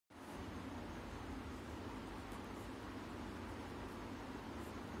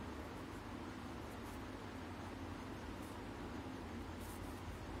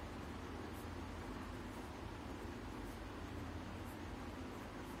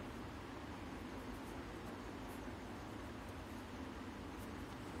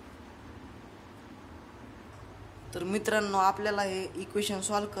तर मित्रांनो आपल्याला हे इक्वेशन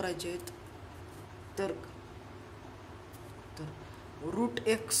सॉल्व करायचे आहेत. तर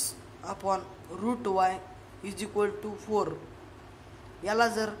 √x/√y = 4 याला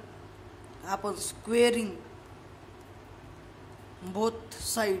जर आपण स्क्वेअरिंग बोथ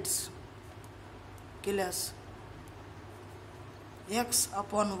साइड्स केल्यास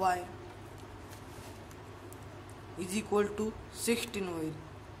x/y = 16 होईल.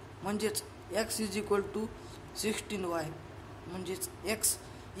 म्हणजेच x = 16y म्हणजेच x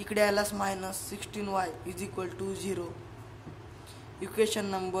इकडे आलास -16y = 0. इक्वेशन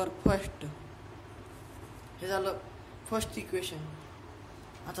नंबर फर्स्ट हे झालं फर्स्ट इक्वेशन.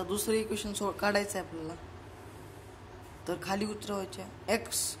 आता दुसरं इक्वेशन काढायचं आहे आपल्याला. तर खाली उतरवायचे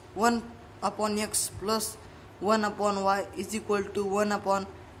x 1/x + 1/y =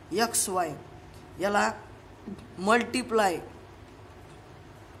 1/xy. याला मल्टिप्लाय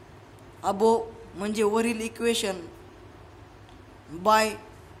अबो म्हणजे वरील इक्वेशन बाय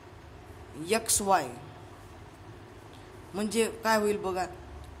xy म्हणजे काय होईल बघा.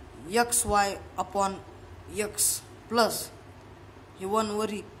 xy/x प्लस हे 1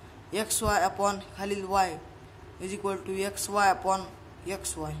 वरी xy/ खालील y =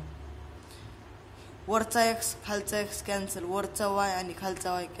 xy/xy. वरचा x खालचा x कॅन्सल, वरचा y आणि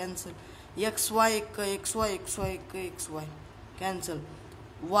खालचा y कॅन्सल. xy एक xy xy एक xy कॅन्सल.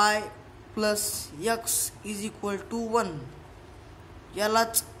 y + x = 1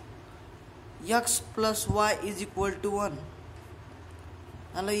 यालाच x + y = 1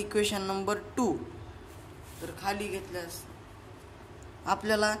 आलं इक्वेशन नंबर 2. तर खाली घेतल्यास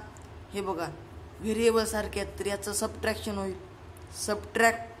आपल्याला हे बघा व्हेरिएबल सारखे आहेत तर याचं सबट्रॅक्शन होईल.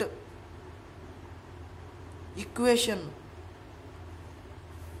 सबट्रॅक्ट इक्वेशन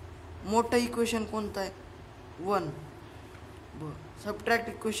मोठं इक्वेशन कोणतं आहे 1. सबट्रॅक्ट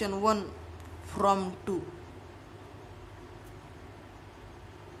इक्वेशन 1 फ्रॉम 2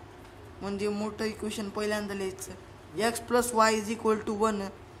 म्हणजे मोठं इक्वेशन पहिल्यांदा लिहायचं. x + y = 1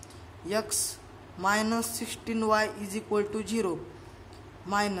 x - 16y = 0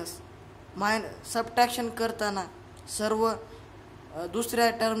 subtraction करताना सर्व दुसऱ्या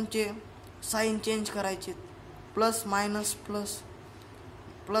टर्मचे साइन चेंज करायचे. Plus minus plus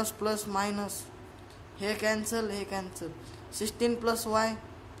plus plus minus हे कॅन्सल हे कॅन्सल. 16 + y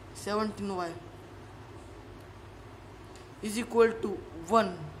 17y = 1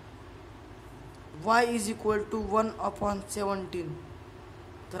 y = 1/17.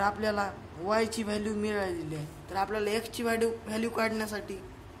 तर आपल्याला y ची व्हॅल्यू मिळालेली आहे. तर आपल्याला x ची व्हॅल्यू काढण्यासाठी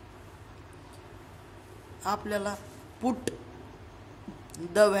आपल्याला put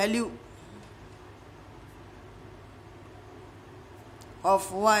the value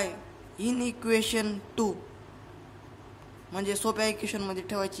of y in equation 2 म्हणजे सोप्या इक्वेशन मध्ये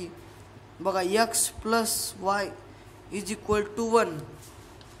ठेवायची बघा. x + y = 1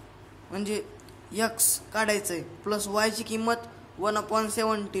 म्हणजे x काढायचं आहे प्लस y ची किंमत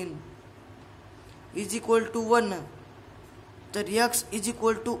 1/17 = 1. तर x =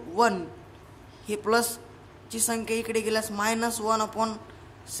 1 हे प्लस ची संख्या इकडे गेल्यास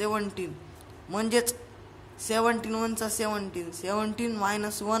 -1/17 म्हणजेच 17 1 17 17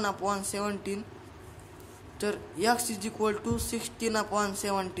 -1/17. तर x =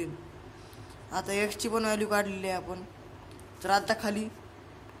 16/17. आता x ची पण व्हॅल्यू काढलेली आहे आपण. तर आता खाली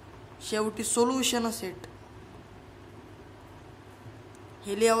शेवटी सोल्युशन सेट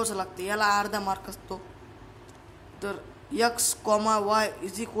हे लिहावंच लागते. याला अर्धा मार्क असतो. तर x, y =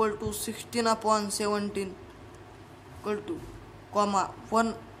 16/17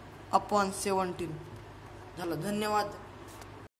 1/17 झालं. धन्यवाद.